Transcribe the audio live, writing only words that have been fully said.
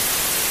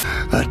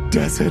A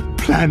desert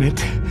planet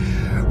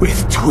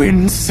with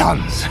twin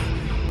suns.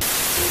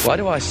 Why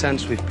do I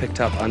sense we've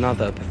picked up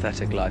another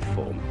pathetic life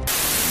form?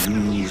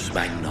 Use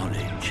my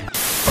knowledge.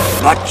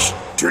 Much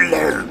to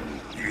learn,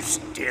 you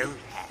still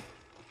have.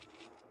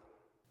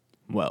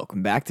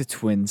 Welcome back to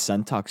Twin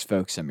Sun Talks,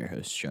 folks. I'm your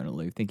host, Jonah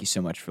Liu. Thank you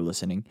so much for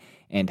listening,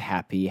 and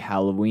happy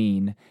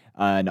Halloween.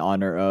 In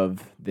honor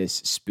of this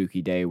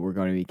spooky day, we're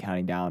going to be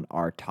counting down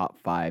our top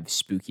 5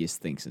 spookiest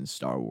things in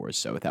Star Wars.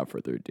 So without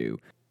further ado,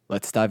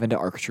 let's dive into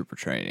ARC Trooper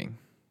training.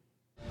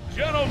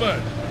 Gentlemen,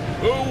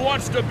 who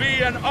wants to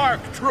be an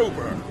ARC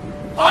Trooper?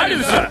 I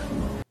do, sir!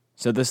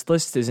 So this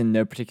list is in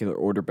no particular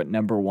order, but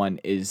number 1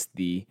 is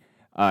the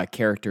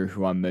character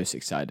who I'm most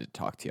excited to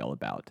talk to y'all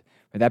about.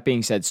 With that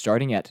being said,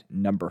 starting at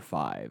number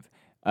 5,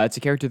 it's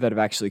a character that I've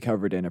actually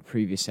covered in a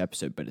previous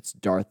episode, but it's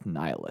Darth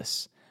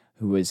Nihilus,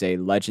 who is a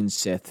legend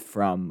Sith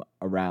from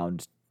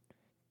around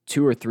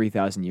 2,000 or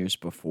 3,000 years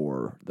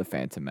before the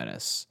Phantom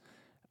Menace.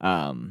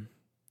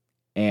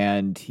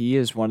 And he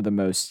is one of the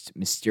most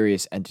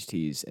mysterious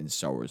entities in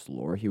Star Wars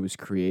lore. He was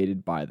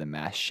created by the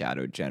Mass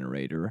Shadow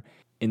Generator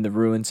in the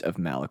ruins of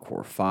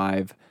Malachor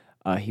 5.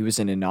 He was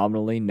an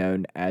anomaly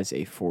known as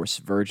a Force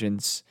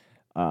Vergence.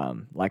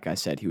 Like I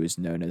said, he was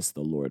known as the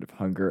Lord of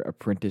Hunger,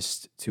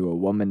 apprenticed to a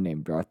woman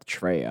named Darth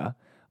Traya,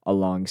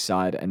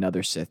 alongside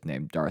another Sith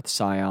named Darth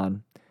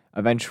Sion.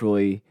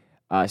 Eventually,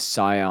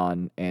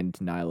 Sion and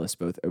Nihilus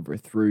both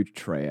overthrew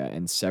Traya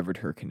and severed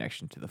her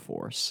connection to the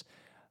Force.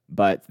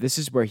 But this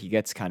is where he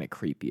gets kind of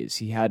creepy, is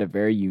he had a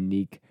very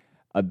unique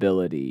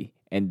ability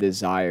and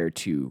desire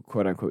to,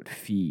 quote-unquote,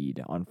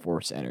 feed on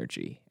Force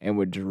energy, and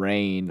would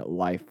drain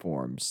life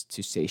forms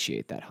to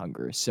satiate that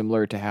hunger,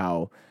 similar to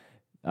how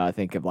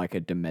think of like a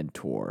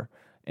Dementor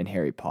in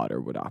Harry Potter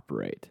would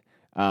operate.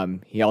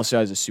 He also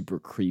has a super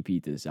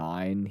creepy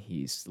design.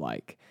 He's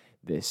like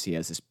this. He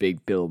has this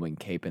big billowing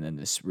cape and then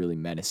this really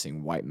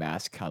menacing white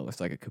mask. Kind of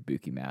looks like a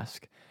kabuki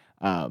mask.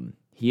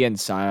 He and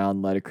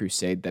Sion led a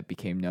crusade that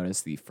became known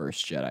as the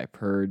First Jedi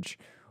Purge,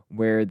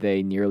 where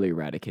they nearly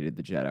eradicated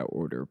the Jedi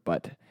Order.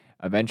 But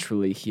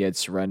eventually, he had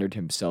surrendered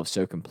himself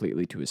so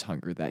completely to his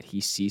hunger that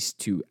he ceased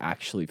to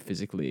actually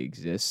physically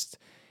exist.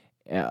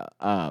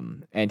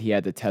 And he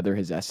had to tether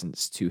his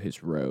essence to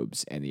his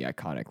robes and the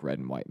iconic red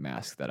and white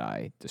mask that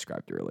I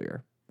described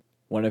earlier.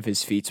 One of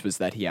his feats was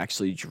that he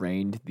actually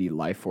drained the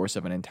life force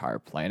of an entire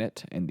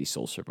planet, and the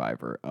sole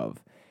survivor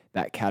of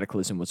that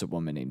cataclysm was a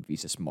woman named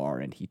Visas Mar,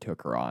 and he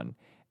took her on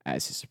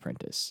as his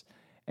apprentice.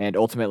 And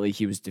ultimately,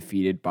 he was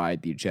defeated by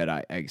the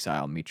Jedi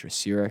exile Mitra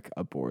Sirik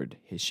aboard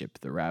his ship,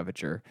 the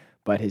Ravager,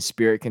 but his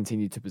spirit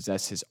continued to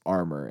possess his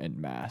armor and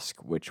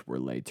mask, which were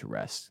laid to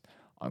rest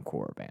on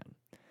Korriban.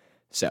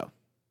 So,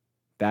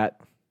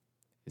 that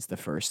is the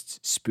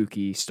first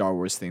spooky Star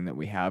Wars thing that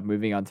we have.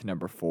 Moving on to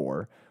number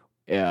 4,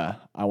 I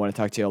want to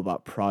talk to you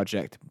about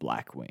Project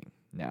Blackwing.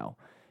 Now,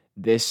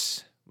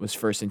 this was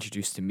first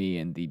introduced to me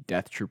in the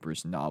Death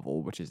Troopers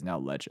novel, which is now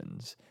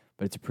Legends,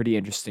 but it's a pretty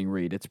interesting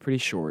read. It's pretty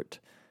short,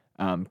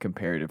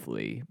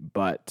 comparatively,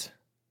 but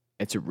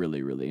it's a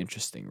really, really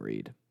interesting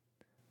read.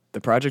 The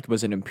project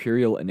was an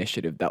Imperial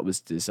initiative that was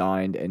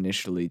designed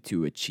initially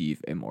to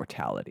achieve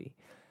immortality,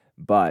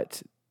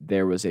 but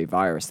there was a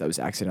virus that was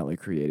accidentally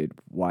created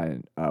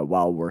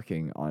while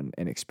working on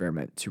an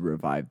experiment to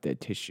revive dead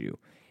tissue.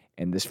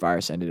 And this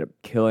virus ended up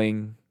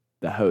killing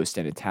the host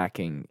and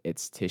attacking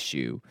its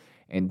tissue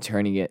and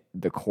turning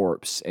the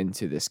corpse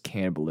into this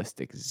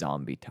cannibalistic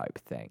zombie type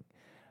thing.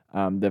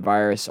 The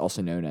virus,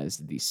 also known as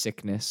the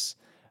sickness,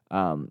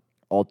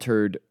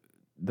 altered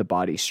the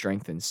body's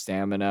strength and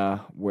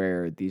stamina,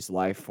 where these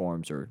life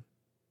forms, or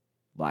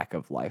lack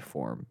of life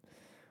form,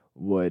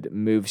 would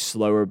move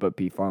slower but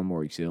be far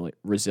more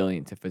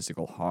resilient to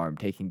physical harm,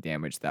 taking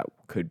damage that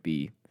could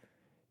be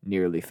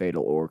nearly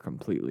fatal or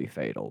completely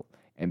fatal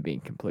and being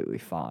completely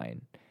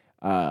fine.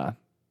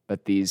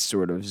 But these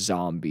sort of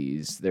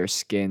zombies, their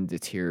skin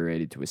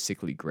deteriorated to a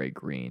sickly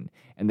gray-green,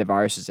 and the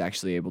virus was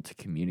actually able to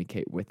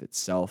communicate with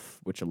itself,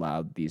 which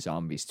allowed these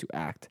zombies to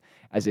act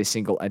as a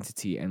single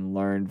entity and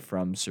learn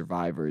from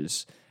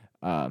survivors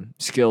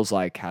skills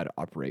like how to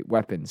operate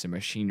weapons and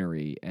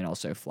machinery and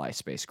also fly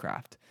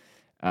spacecraft.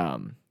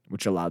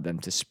 Which allowed them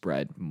to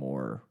spread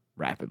more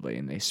rapidly,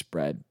 and they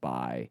spread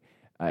by,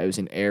 it was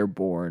an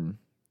airborne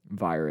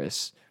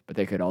virus, but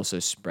they could also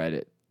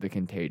spread the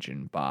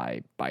contagion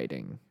by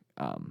biting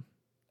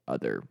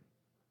other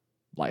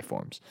life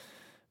forms.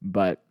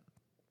 But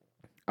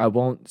I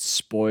won't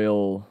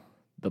spoil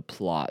the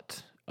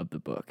plot of the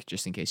book,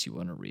 just in case you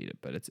want to read it,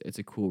 but it's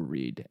a cool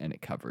read, and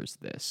it covers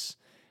this.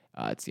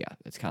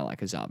 It's kind of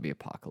like a zombie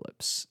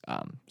apocalypse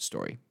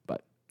story,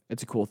 but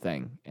it's a cool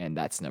thing, and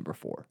that's number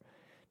 4.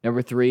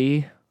 Number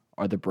 3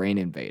 are the Brain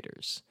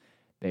Invaders.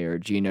 They are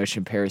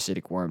Geonosian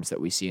parasitic worms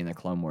that we see in the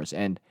Clone Wars.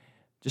 And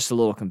just a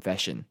little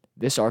confession,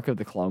 this arc of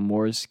the Clone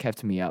Wars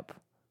kept me up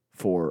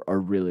for a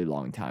really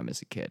long time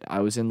as a kid.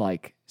 I was in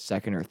like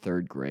 2nd or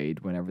 3rd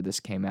grade whenever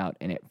this came out,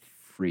 and it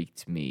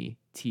freaked me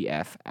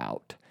TF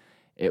out.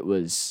 It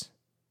was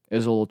a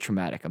little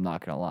traumatic, I'm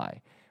not going to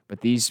lie. But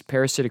these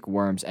parasitic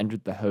worms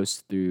entered the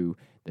host through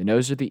the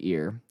nose or the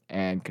ear,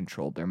 and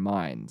controlled their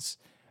minds.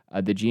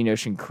 The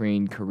Geonosian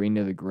queen,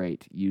 Karina the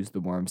Great, used the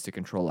worms to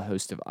control a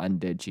host of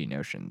undead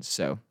Geonosians.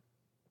 So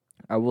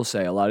I will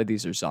say a lot of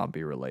these are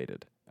zombie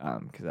related,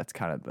 because that's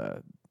kind of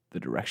the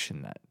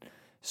direction that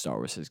Star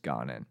Wars has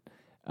gone in.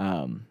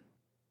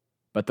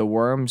 But the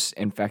worms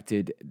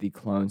infected the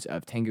clones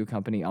of Tengu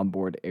Company on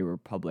board a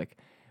Republic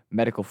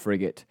medical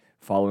frigate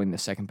following the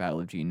Second Battle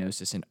of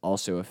Geonosis, and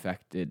also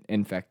infected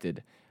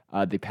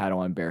the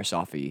Padawan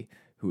Barasafi,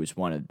 who was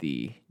one of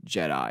the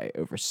Jedi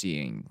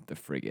overseeing the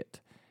frigate.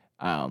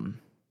 Ahsoka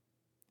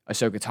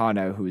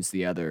Tano, who is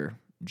the other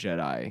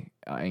Jedi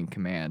in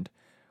command,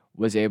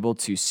 was able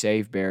to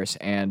save Barriss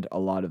and a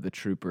lot of the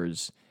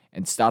troopers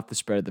and stop the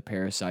spread of the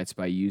parasites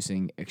by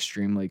using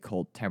extremely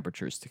cold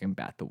temperatures to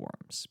combat the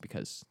worms,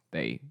 because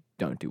they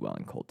don't do well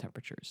in cold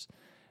temperatures.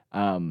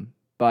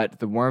 But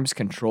the worms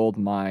controlled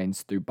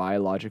minds through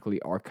biologically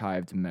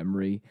archived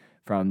memory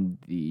from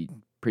the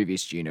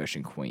previous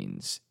Geonosian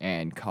queens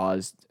and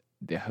caused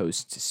the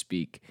host to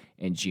speak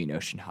in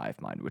Geonosian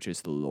hive mind, which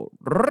is the little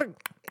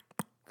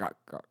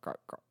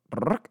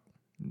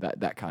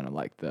that kind of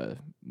like the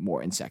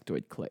more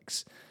insectoid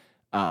clicks.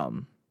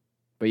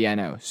 But yeah,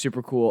 no,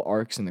 super cool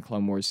arcs in the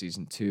Clone Wars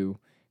Season 2.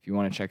 If you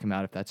want to check them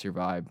out, if that's your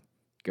vibe,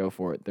 go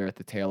for it. They're at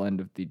the tail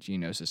end of the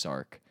Geonosis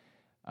arc.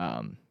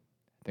 I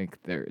think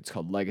it's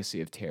called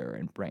Legacy of Terror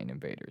and Brain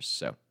Invaders.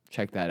 So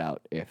check that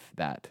out if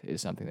that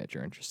is something that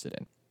you're interested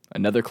in.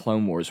 Another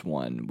Clone Wars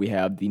one, we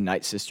have the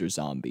Night Sister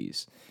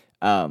zombies.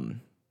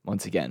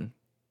 Once again,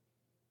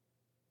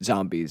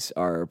 zombies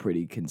are a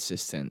pretty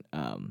consistent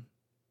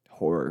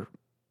horror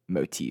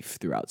motif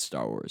throughout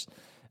Star Wars.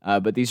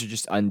 But these are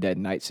just undead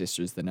Night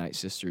Sisters. The Night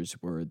Sisters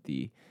were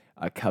the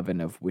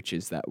coven of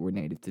witches that were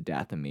native to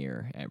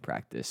Dathomir and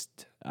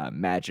practiced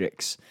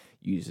magics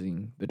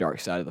using the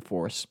dark side of the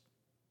Force.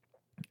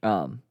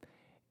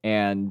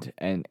 And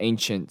an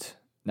ancient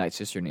Night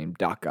Sister named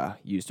Daka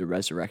used a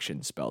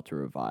resurrection spell to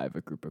revive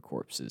a group of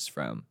corpses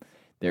from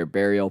their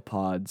burial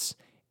pods.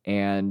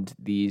 And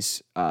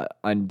these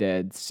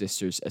undead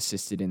sisters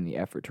assisted in the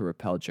effort to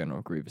repel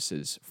General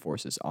Grievous's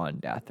forces on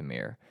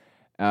Dathomir.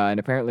 And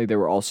apparently they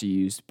were also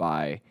used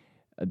by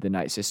the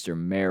Night Sister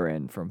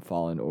Merrin from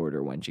Fallen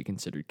Order when she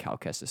considered Cal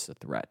Kestis a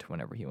threat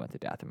whenever he went to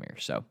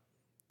Dathomir. So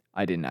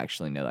I didn't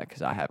actually know that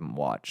because I haven't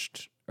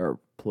watched or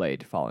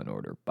played Fallen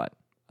Order, but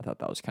I thought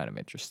that was kind of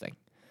interesting.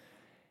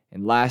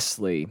 And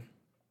lastly,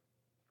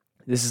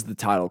 this is the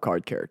title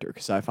card character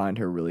because I find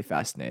her really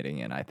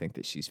fascinating and I think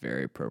that she's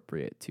very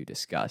appropriate to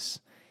discuss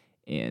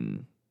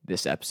in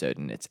this episode,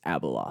 and it's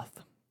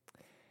Abeloth.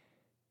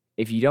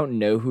 If you don't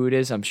know who it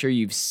is, I'm sure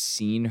you've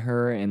seen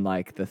her in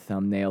like the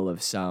thumbnail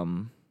of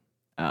some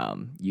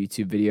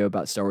YouTube video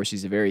about Star Wars.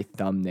 She's a very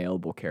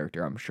thumbnailable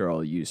character. I'm sure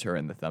I'll use her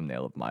in the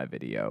thumbnail of my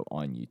video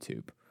on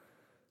YouTube.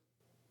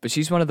 But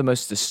she's one of the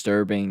most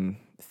disturbing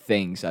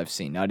things I've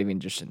seen, not even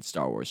just in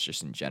Star Wars,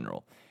 just in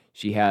general.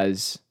 She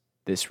has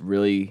this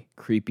really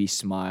creepy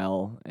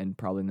smile and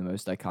probably the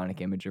most iconic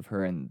image of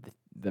her, and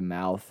the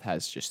mouth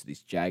has just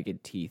these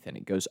jagged teeth and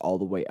it goes all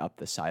the way up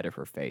the side of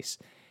her face.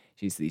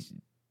 She's these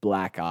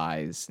black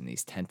eyes and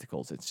these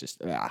tentacles. It's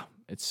just,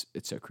 it's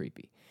so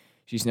creepy.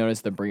 She's known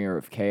as the bringer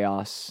of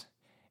chaos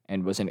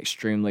and was an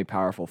extremely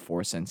powerful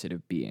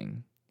Force-sensitive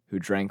being who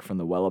drank from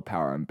the well of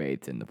power and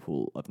bathed in the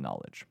pool of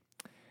knowledge.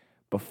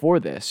 Before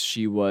this,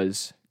 she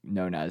was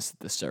known as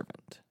the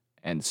Servant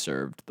and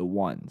served the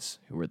Ones,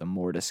 who were the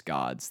Mortis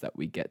gods that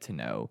we get to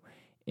know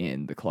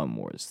in the Clone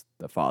Wars,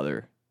 the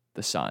father,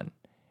 the son,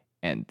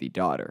 and the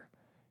daughter.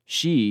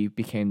 She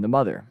became the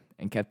mother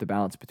and kept the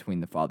balance between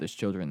the father's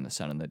children, the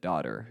son and the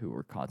daughter, who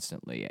were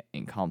constantly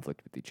in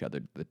conflict with each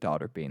other, the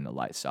daughter being the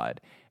light side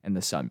and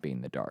the son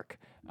being the dark.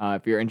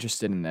 If you're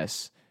interested in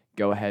this,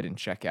 go ahead and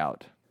check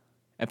out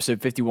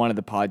episode 51 of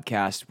the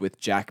podcast with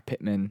Jack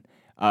Pittman.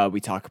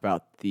 We talk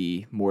about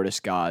the Mortis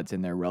gods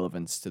and their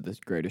relevance to the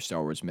greater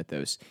Star Wars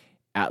mythos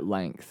at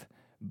length.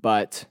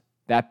 But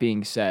that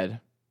being said,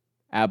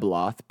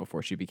 Abeloth,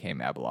 before she became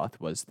Abeloth,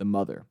 was the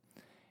mother.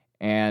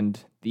 And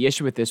the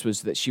issue with this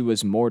was that she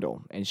was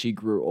mortal, and she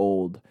grew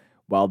old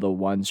while the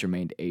Ones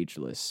remained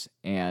ageless.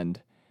 And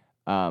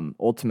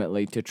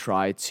ultimately, to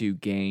try to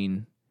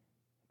gain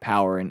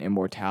power and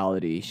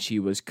immortality, she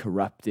was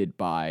corrupted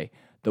by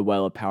the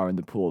Well of Power and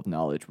the Pool of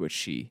Knowledge, which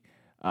she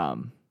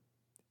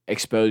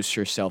exposed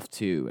herself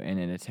to in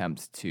an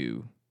attempt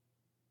to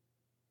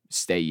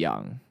stay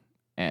young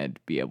and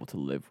be able to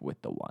live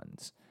with the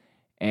Ones.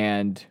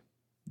 And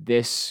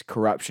this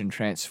corruption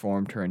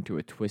transformed her into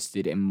a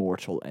twisted,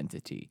 immortal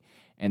entity.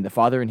 And the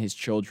father and his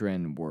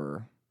children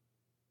were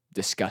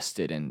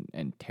disgusted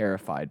and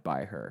terrified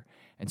by her.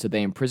 And so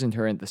they imprisoned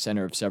her in the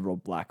center of several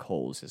black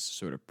holes as a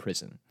sort of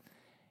prison.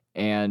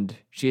 And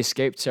she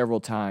escaped several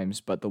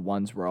times, but the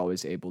Ones were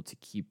always able to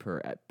keep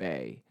her at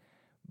bay.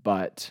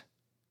 But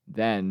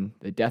then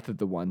the death of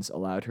the Ones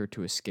allowed her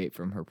to escape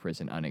from her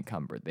prison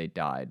unencumbered. They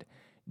died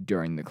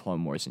during the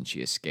Clone Wars, and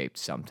she escaped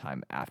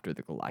sometime after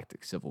the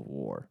Galactic Civil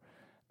War.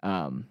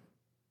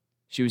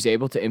 She was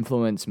able to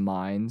influence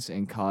minds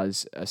and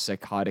cause a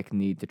psychotic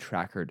need to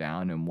track her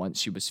down, and once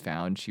she was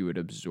found, she would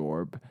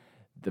absorb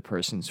the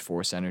person's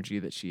force energy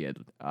that she had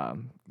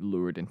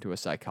lured into a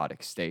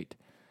psychotic state.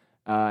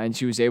 And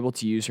she was able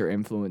to use her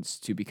influence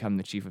to become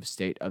the chief of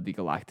state of the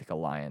Galactic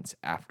Alliance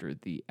after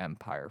the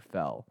Empire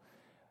fell.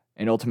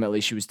 And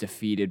ultimately, she was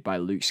defeated by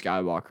Luke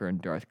Skywalker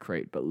and Darth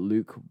Krayt, but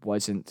Luke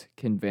wasn't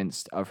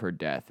convinced of her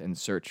death and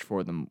searched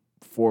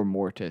for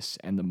Mortis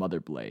and the Mother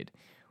Blade,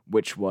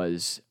 which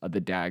was the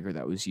dagger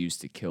that was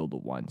used to kill the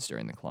Ones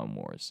during the Clone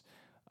Wars,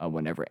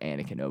 whenever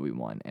Anakin,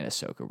 Obi-Wan, and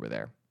Ahsoka were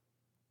there.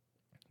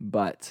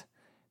 But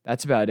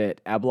that's about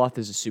it. Abeloth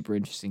is a super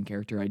interesting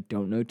character. I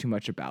don't know too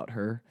much about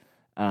her,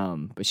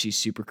 but she's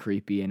super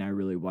creepy, and I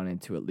really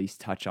wanted to at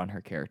least touch on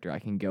her character. I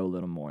can go a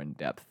little more in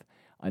depth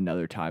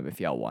another time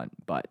if y'all want.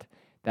 But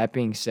that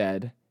being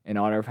said, in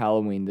honor of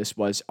Halloween, this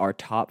was our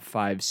top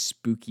 5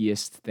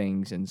 spookiest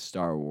things in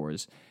Star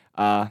Wars.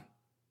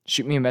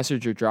 Shoot me a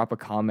message or drop a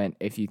comment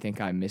if you think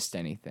I missed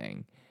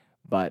anything.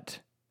 But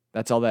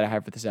that's all that I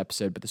have for this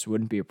episode, but this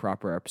wouldn't be a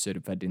proper episode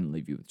if I didn't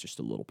leave you with just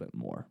a little bit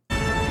more.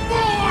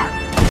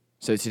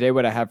 So today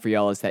what I have for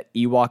y'all is that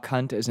Ewok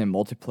Hunt is a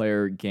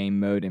multiplayer game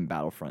mode in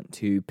Battlefront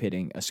 2,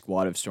 pitting a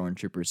squad of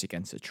stormtroopers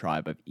against a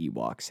tribe of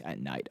Ewoks at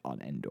night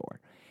on Endor.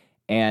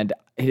 And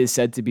it is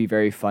said to be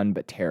very fun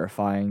but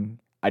terrifying.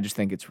 I just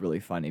think it's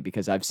really funny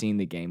because I've seen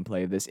the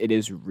gameplay of this. It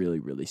is really,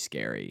 really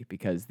scary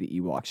because the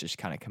Ewoks just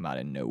kind of come out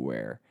of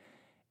nowhere.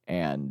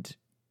 And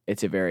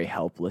it's a very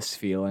helpless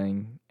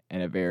feeling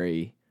and a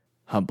very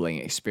humbling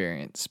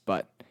experience.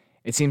 But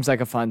it seems like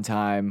a fun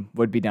time.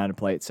 Would be down to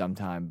play it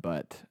sometime,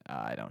 but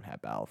I don't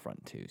have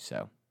Battlefront 2,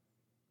 so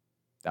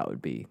that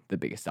would be the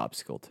biggest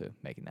obstacle to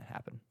making that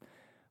happen.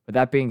 With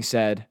that being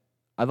said,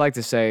 I'd like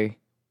to say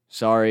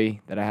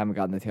sorry that I haven't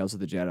gotten the Tales of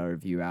the Jedi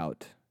review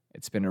out.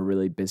 It's been a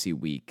really busy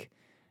week,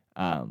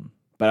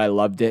 but I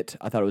loved it.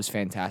 I thought it was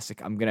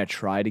fantastic. I'm going to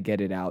try to get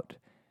it out.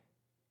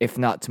 If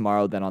not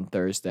tomorrow, then on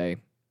Thursday.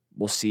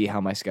 We'll see how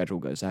my schedule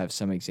goes. I have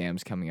some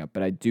exams coming up,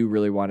 but I do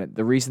really want it.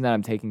 The reason that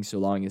I'm taking so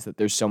long is that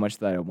there's so much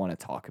that I want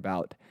to talk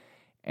about,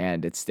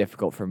 and it's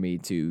difficult for me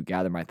to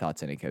gather my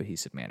thoughts in a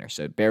cohesive manner.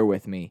 So bear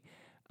with me.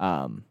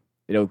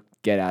 It'll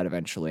get out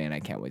eventually, and I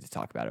can't wait to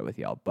talk about it with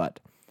y'all. But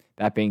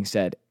that being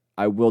said,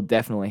 I will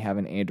definitely have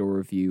an Andor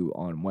review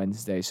on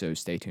Wednesday, so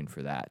stay tuned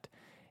for that.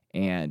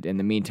 And in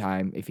the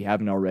meantime, if you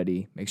haven't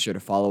already, make sure to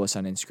follow us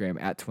on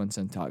Instagram at Twin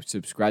Sun Talks.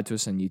 Subscribe to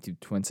us on YouTube,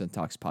 Twin Sun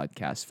Talks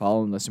Podcast.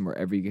 Follow and listen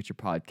wherever you get your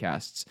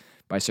podcasts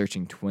by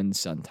searching Twin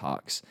Sun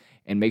Talks.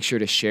 And make sure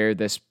to share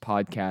this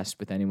podcast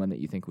with anyone that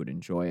you think would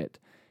enjoy it.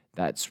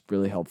 That's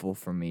really helpful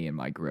for me and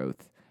my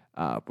growth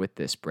with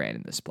this brand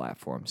and this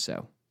platform.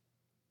 So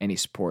any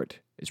support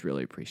is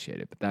really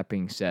appreciated. But that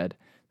being said,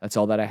 that's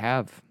all that I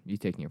have. You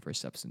taking your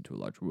first steps into a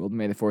large world.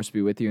 May the Force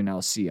be with you, and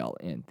I'll see y'all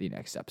in the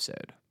next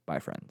episode. Bye,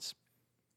 friends.